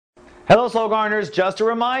Hello Soul Gardeners, just a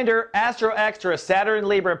reminder, Astro Extra Saturn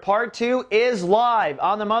Libra Part 2 is live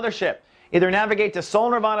on the mothership. Either navigate to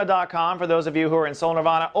soulnirvana.com for those of you who are in Soul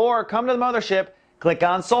Nirvana, or come to the mothership, click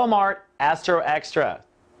on Soul Mart, Astro Extra.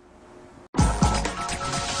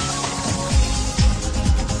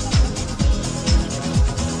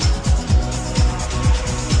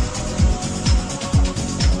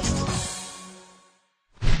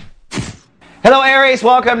 Hello Aries,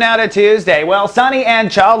 welcome now to Tuesday. Well, sunny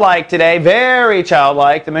and childlike today, very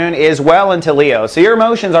childlike. The moon is well into Leo, so your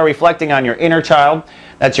emotions are reflecting on your inner child.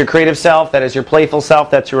 That's your creative self, that is your playful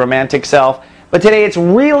self, that's your romantic self. But today it's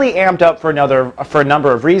really amped up for a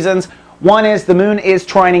number of reasons. One is the moon is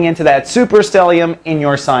trining into that superstellium in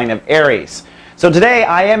your sign of Aries. So today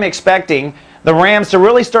I am expecting the Rams to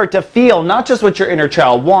really start to feel not just what your inner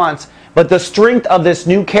child wants, but the strength of this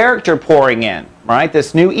new character pouring in, right?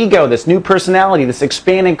 This new ego, this new personality, this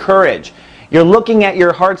expanded courage. You're looking at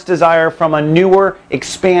your heart's desire from a newer,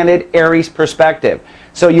 expanded Aries perspective.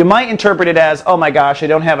 So you might interpret it as, oh my gosh, I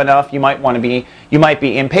don't have enough. You might be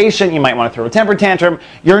impatient. You might want to throw a temper tantrum.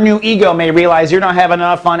 Your new ego may realize you're not having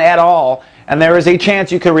enough fun at all. And there is a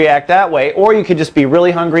chance you could react that way. Or you could just be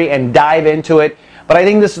really hungry and dive into it. But I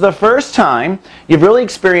think this is the first time you've really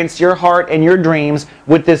experienced your heart and your dreams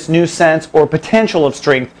with this new sense or potential of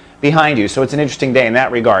strength behind you. So it's an interesting day in that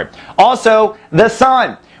regard. Also, the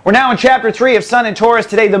sun. We're now in chapter 3 of Sun and Taurus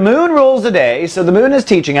today. The moon rules the day. So the moon is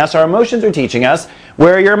teaching us, our emotions are teaching us.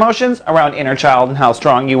 Where are your emotions? Around inner child and how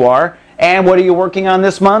strong you are. And what are you working on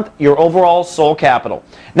this month? Your overall soul capital.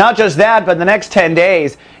 Not just that, but in the next 10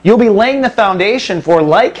 days, you'll be laying the foundation for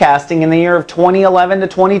light casting in the year of 2011 to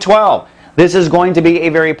 2012. This is going to be a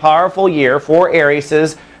very powerful year for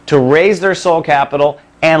Aries to raise their soul capital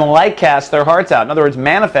and light cast their hearts out. In other words,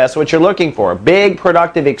 manifest what you're looking for. A big,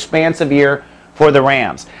 productive, expansive year for the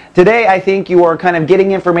Rams. Today, I think you are kind of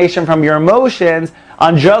getting information from your emotions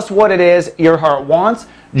on just what it is your heart wants,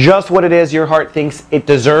 just what it is your heart thinks it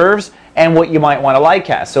deserves, and what you might want to light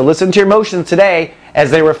cast. So listen to your emotions today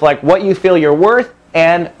as they reflect what you feel you're worth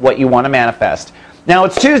and what you want to manifest. Now,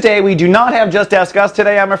 it's Tuesday. We do not have Just Ask Us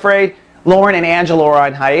today, I'm afraid. Lauren and Angela are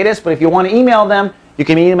on hiatus, but if you want to email them, you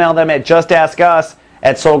can email them at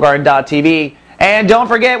justaskus@soulgarden.tv. And don't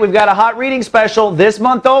forget, we've got a hot reading special this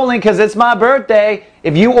month only because it's my birthday.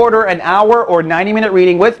 If you order an hour or 90-minute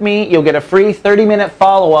reading with me, you'll get a free 30-minute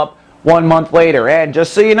follow-up 1 month later. And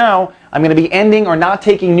just so you know, I'm going to be ending or not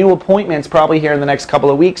taking new appointments probably here in the next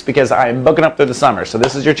couple of weeks because I'm booking up through the summer. So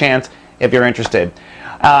this is your chance if you're interested.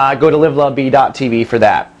 Go to livelovebe.tv for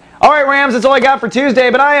that. All right, Rams, that's all I got for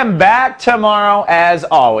Tuesday, but I am back tomorrow as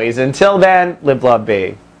always. Until then, live, love,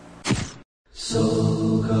 be.